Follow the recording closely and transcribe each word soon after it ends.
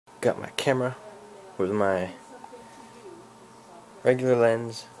Got my camera with my regular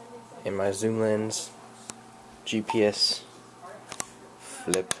lens and my zoom lens, GPS,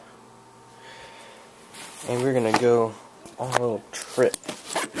 flip, and we're gonna go on a little trip,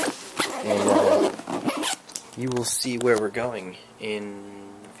 and you will see where we're going in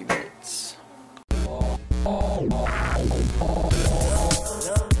a few minutes.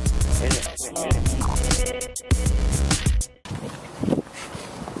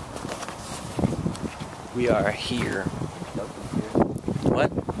 We are here.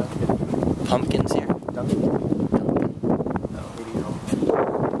 What? Pumpkins here?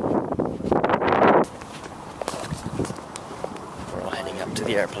 We're all heading up to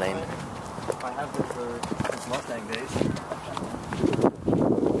the airplane. I have this for Mustang days.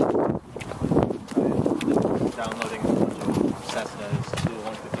 I'm downloading a bunch of Cessnas, two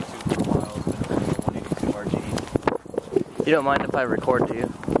 152 miles, and 182 RG. You don't mind if I record, do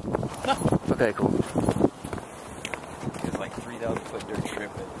you? No. Okay, cool. It's like 3,000 foot dirt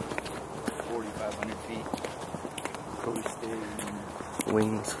strip at 4,500 feet. Cody State.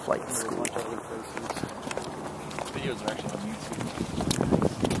 Wings Flight School. A bunch of other places. Videos are actually on YouTube.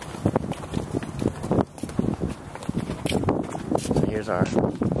 So here's our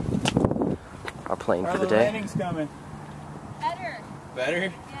plane for the day. Landing's coming. Better.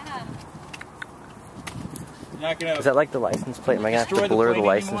 Better? Yeah. You're not gonna. Is that like the license plate? Am I gonna have to blur the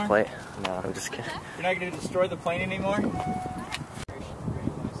license plate? No, I'm just kidding. You're not gonna destroy the plane anymore?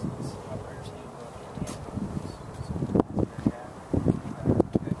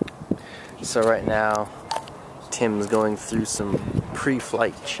 So right now, Tim's going through some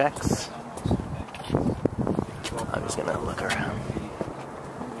pre-flight checks. I'm just gonna look around.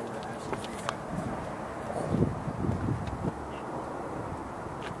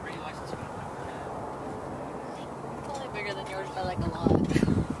 It's only bigger than yours by like a lot.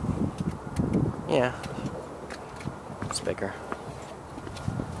 Yeah, it's bigger.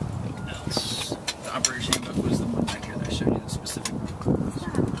 The operator's handbook was the one back here that showed you the specific.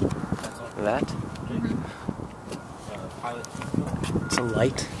 That? Pilot. It's a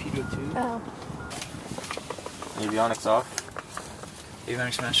light. Oh. Avionics off.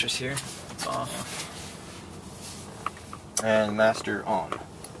 Avionics master's here. It's off. And master on.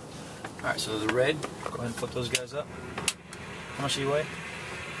 Alright, so the red, go ahead and flip those guys up. How much do you weigh?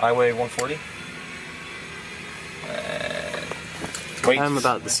 I weigh 140. Weight. I'm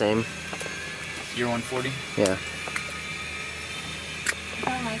about the same. You're 140? Yeah.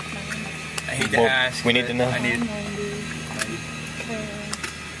 I hate to ask. We need to know. I need 90.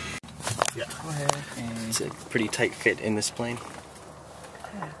 Yeah. Go ahead. And It's a pretty tight fit in this plane.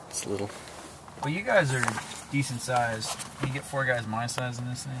 It's little. well, you guys are decent size. You get 4 guys my size in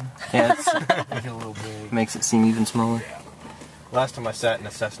this thing. Yeah, Make it a little big. makes it seem even smaller. Yeah. Last time I sat in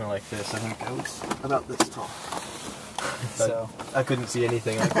a Cessna like this, I think I was about this tall. So I couldn't see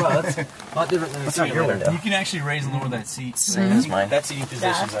anything. Like, wow, that's a lot different than the seat your window. you can actually raise and lower that seat. Same as mine. That seating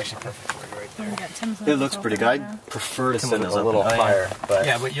position is actually perfect for you right there. It looks pretty good. I'd prefer to sit a little higher, but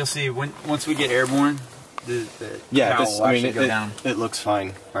Yeah, but you'll see once we get airborne, the yeah, cowl will actually go down. it looks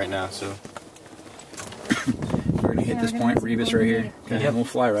fine right now. So We're gonna hit this point, Rebus right here. Okay, Yep. we'll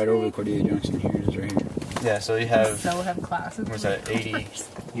fly right over the Cordelia Junction. Here it is, right here. yeah, so you have have classes. what's that? 80,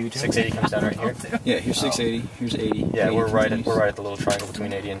 680 comes down right here. Yeah, here's 680. Here's 80. Yeah, 80 we're right continues. at the little triangle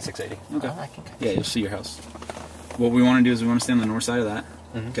between 80 and 680. Okay. Yeah, you'll see your house. What we want to do is we want to stay on the north side of that.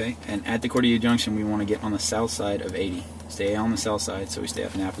 Mhm. Okay. And at the Cordelia Junction, we want to get on the south side of 80. Stay on the south side, so we stay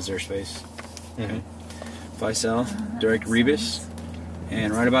up in Napa's airspace. Okay. Fly south, direct Rebus,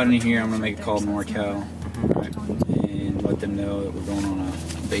 and right about in here, I'm gonna make a call to NorCal, right, and let them know that we're going on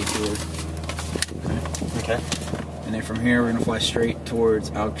a bay tour. Okay. And then from here, we're gonna fly straight towards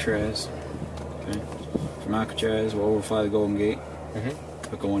Alcatraz. Okay. From Alcatraz, we'll overfly the Golden Gate.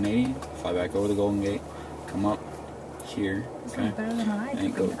 Hook a 180, fly back over the Golden Gate, come up here. Okay. Better than I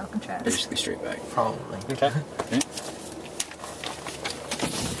And go Alcatraz. basically straight back. Probably. Okay. Okay.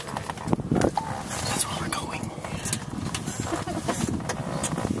 That's where we're going.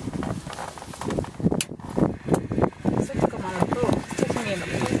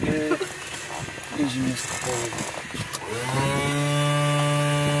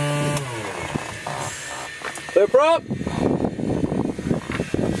 Clear prop!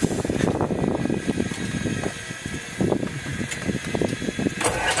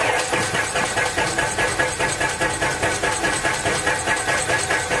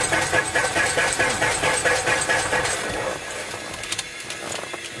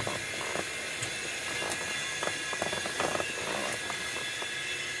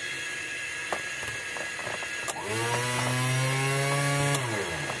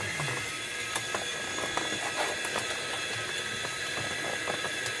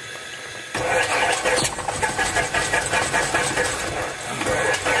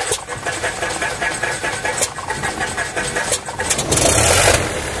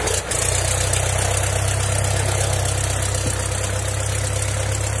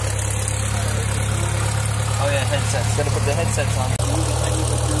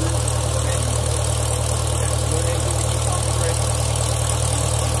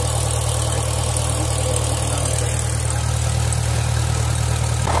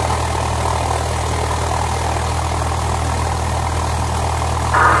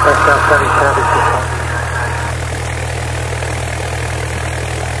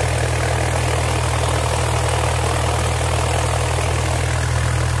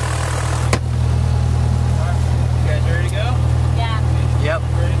 Yep.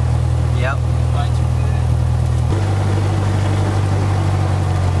 Yep.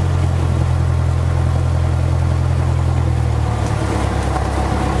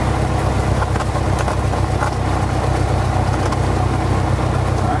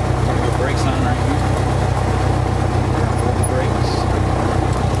 Brakes on right here. Hold the brakes.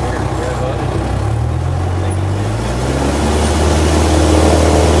 Rev up.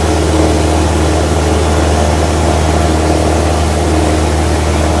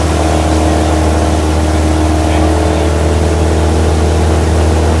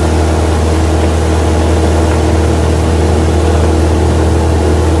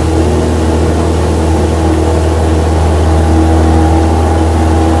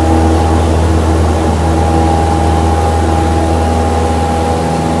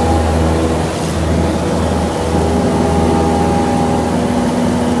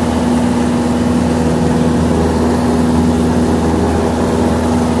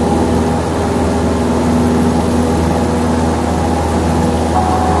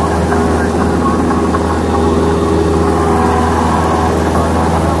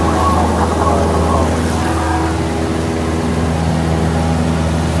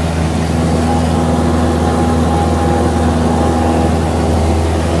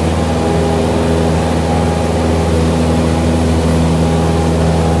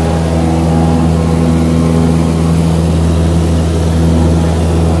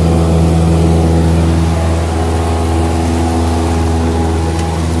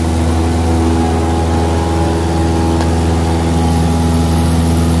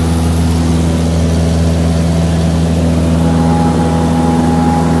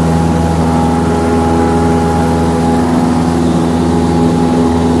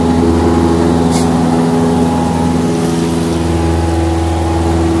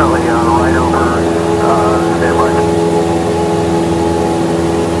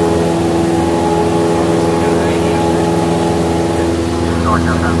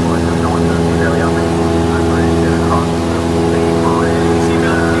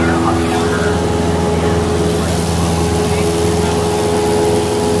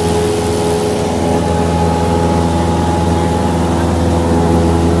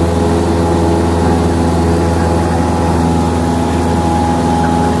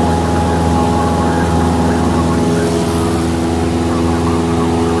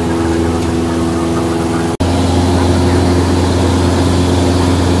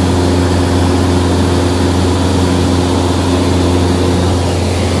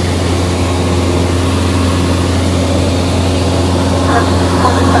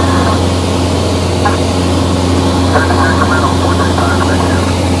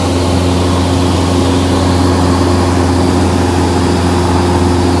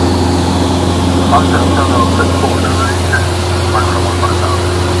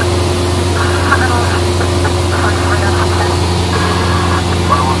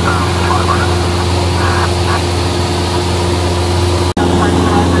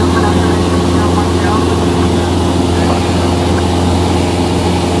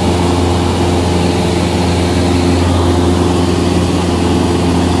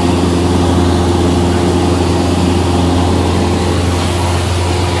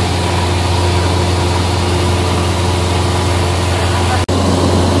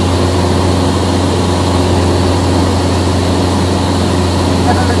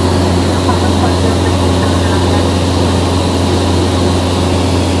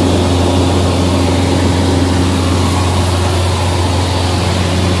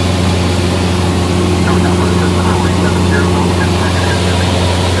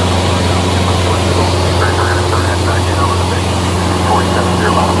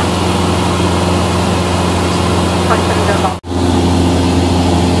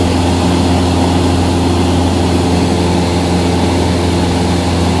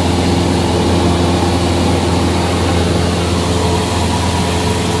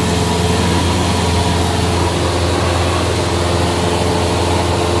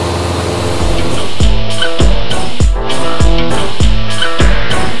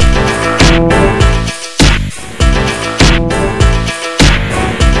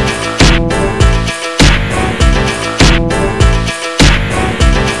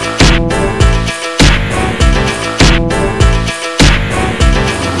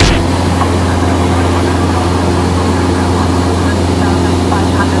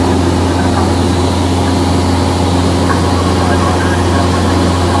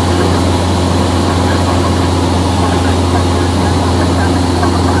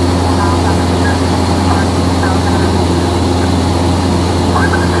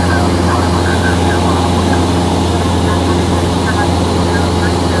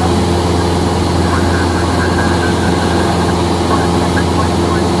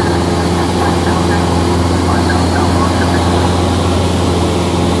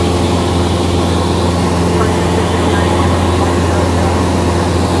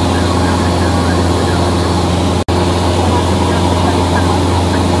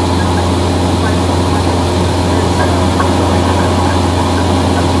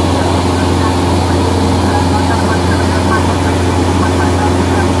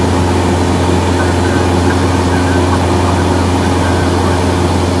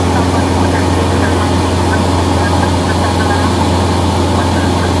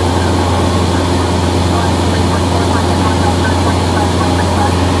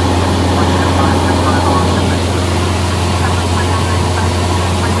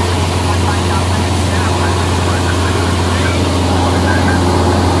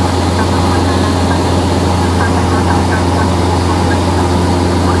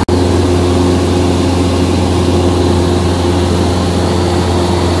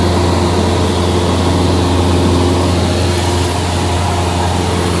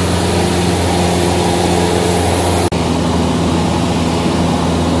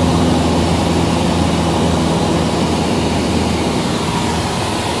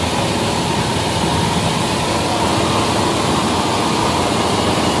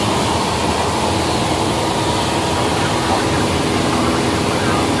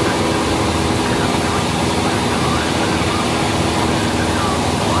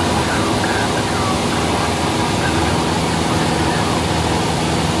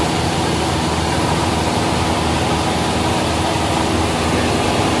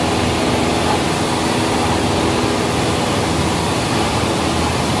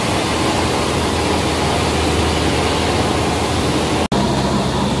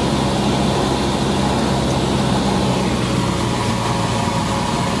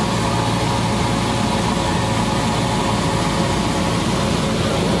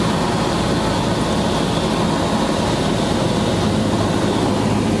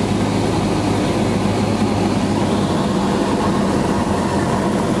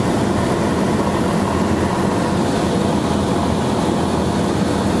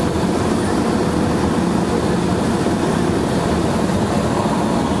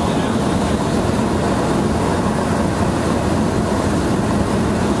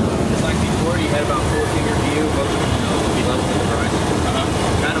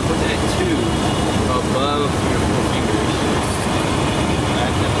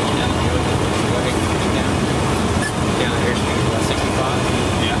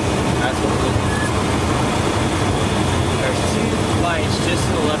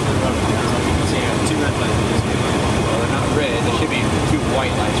 left of the road. You can see two red lights. Well, they're not red. They should be two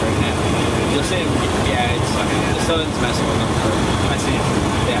white lights right now. You'll see them. Yeah, it's the sun's messing with them. I see it.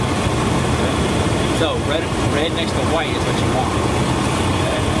 Yeah. So red next to white is what you want.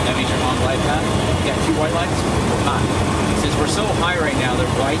 Okay? That means you're on the light path. You got two white lights. We're not. Since we're so high right now, they're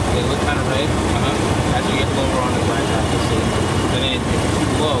white. They look kind of red. As we get lower on the light path, you'll see. And then if it's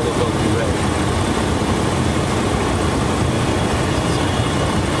too low, they'll go too red.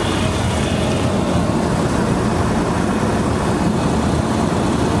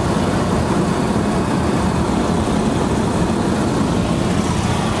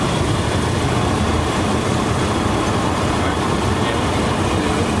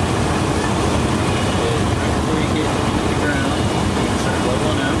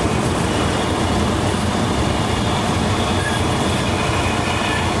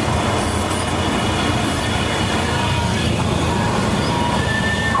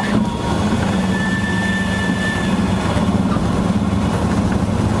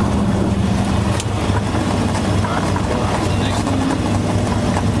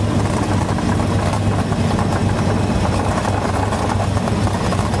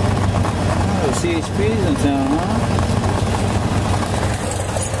 CHP's in town, huh?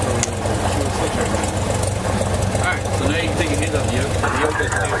 Alright, so now you can take your hands off the yoke. The yoke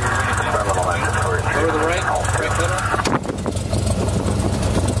doesn't do anything. Go to the right pedal.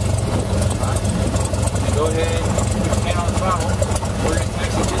 And go ahead, put your hand on the throttle. We're going to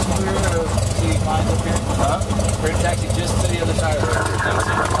taxi just clear of, see lines up here? We're going to taxi just to the other side of the road.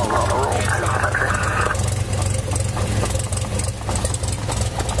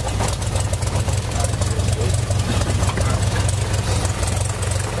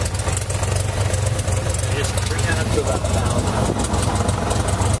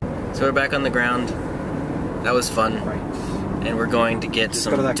 So we're back on the ground. That was fun. Right. And we're going to get Just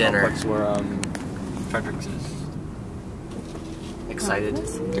some go to that dinner. complex where Frederick's is. Excited?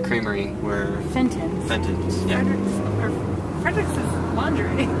 The creamery where Fenton's. Fenton's. Yeah. Frederick's is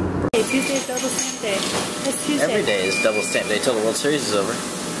laundry. Hey, Tuesday's double stamp day. It's Tuesday. Every day is double stamp day till the World Series is over.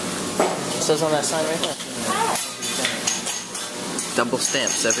 It says on that sign right there. Double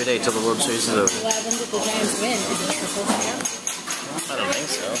stamps every day till the World Series is over. What happens if the Giants win? Is it supposed to go? I don't think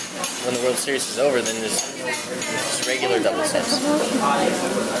so. When the World Series is over, then there's just regular double stamps.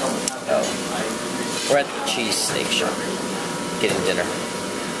 Oh. We're at the cheesesteak shop getting dinner.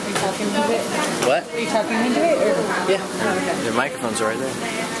 Are you talking into it? What? Are you talking into it? Or? Yeah. Oh, okay. Their microphones are right there.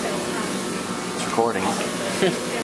 It's recording.